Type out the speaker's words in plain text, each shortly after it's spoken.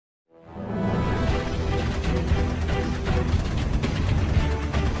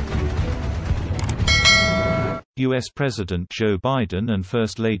U.S. President Joe Biden and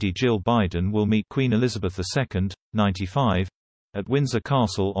First Lady Jill Biden will meet Queen Elizabeth II, 95, at Windsor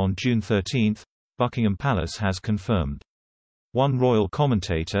Castle on June 13, Buckingham Palace has confirmed. One royal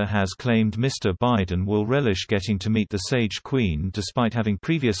commentator has claimed Mr. Biden will relish getting to meet the Sage Queen despite having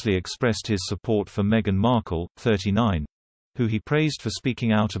previously expressed his support for Meghan Markle, 39, who he praised for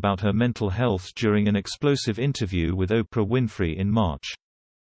speaking out about her mental health during an explosive interview with Oprah Winfrey in March.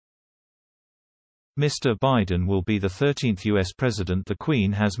 Mr. Biden will be the 13th U.S. president the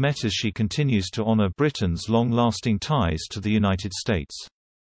Queen has met as she continues to honor Britain's long-lasting ties to the United States.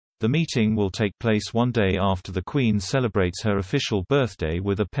 The meeting will take place one day after the Queen celebrates her official birthday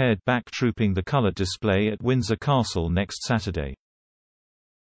with a paired back trooping the colour display at Windsor Castle next Saturday.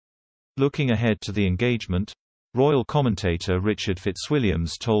 Looking ahead to the engagement, royal commentator Richard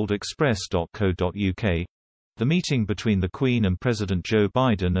Fitzwilliams told Express.co.uk, "The meeting between the Queen and President Joe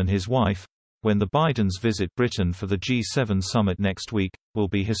Biden and his wife, when the Bidens visit Britain for the G7 summit next week, will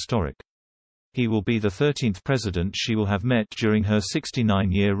be historic. He will be the 13th president she will have met during her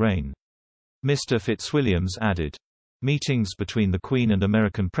 69-year reign." Mr. Fitzwilliams added, "Meetings between the Queen and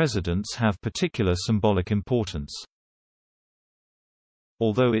American presidents have particular symbolic importance.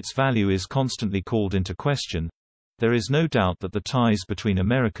 Although its value is constantly called into question, there is no doubt that the ties between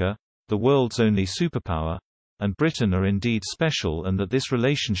America, the world's only superpower, and Britain are indeed special, and that this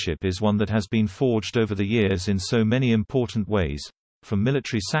relationship is one that has been forged over the years in so many important ways, from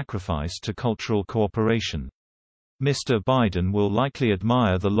military sacrifice to cultural cooperation. Mr. Biden will likely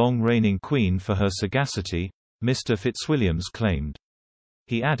admire the long-reigning Queen for her sagacity," Mr. Fitzwilliams claimed.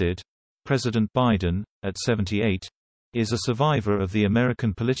 He added, "President Biden, at 78, is a survivor of the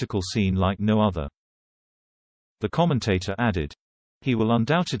American political scene like no other." The commentator added, "He will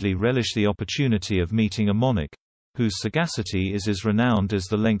undoubtedly relish the opportunity of meeting a monarch, whose sagacity is as renowned as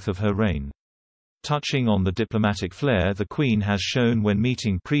the length of her reign." Touching on the diplomatic flair the Queen has shown when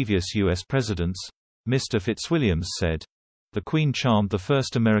meeting previous U.S. presidents, Mr. Fitzwilliams said, "The Queen charmed the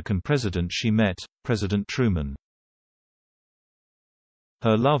first American president she met, President Truman.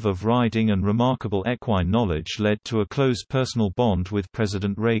 Her love of riding and remarkable equine knowledge led to a close personal bond with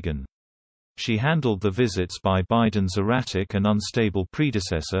President Reagan. She handled the visits by Biden's erratic and unstable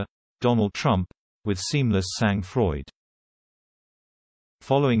predecessor, Donald Trump, with seamless sang-froid."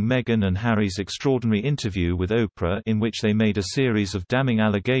 Following Meghan and Harry's extraordinary interview with Oprah in which they made a series of damning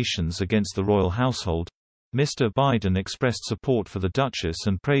allegations against the royal household, Mr. Biden expressed support for the Duchess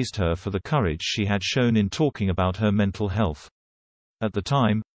and praised her for the courage she had shown in talking about her mental health. At the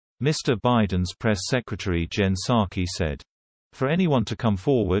time, Mr. Biden's press secretary Jen Psaki said, "For anyone to come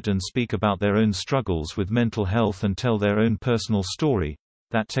forward and speak about their own struggles with mental health and tell their own personal story,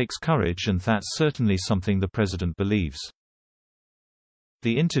 that takes courage, and that's certainly something the president believes."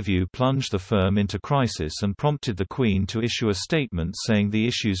 The interview plunged the firm into crisis and prompted the Queen to issue a statement saying the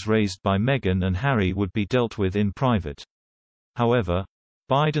issues raised by Meghan and Harry would be dealt with in private. However,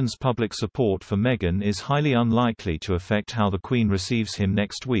 Biden's public support for Meghan is highly unlikely to affect how the Queen receives him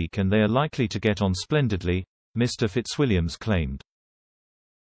next week, and they are likely to get on splendidly, Mr. Fitzwilliams claimed.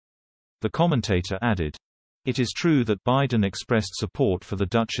 The commentator added, "It is true that Biden expressed support for the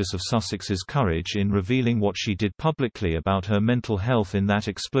Duchess of Sussex's courage in revealing what she did publicly about her mental health in that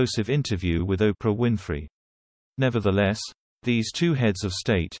explosive interview with Oprah Winfrey. Nevertheless, these two heads of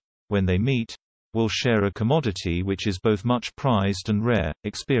state, when they meet, will share a commodity which is both much prized and rare,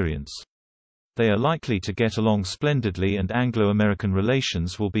 experience. They are likely to get along splendidly, and Anglo-American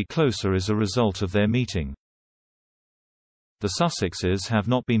relations will be closer as a result of their meeting." The Sussexes have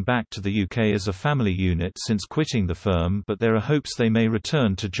not been back to the UK as a family unit since quitting the firm, but there are hopes they may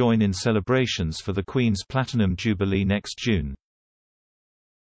return to join in celebrations for the Queen's Platinum Jubilee next June.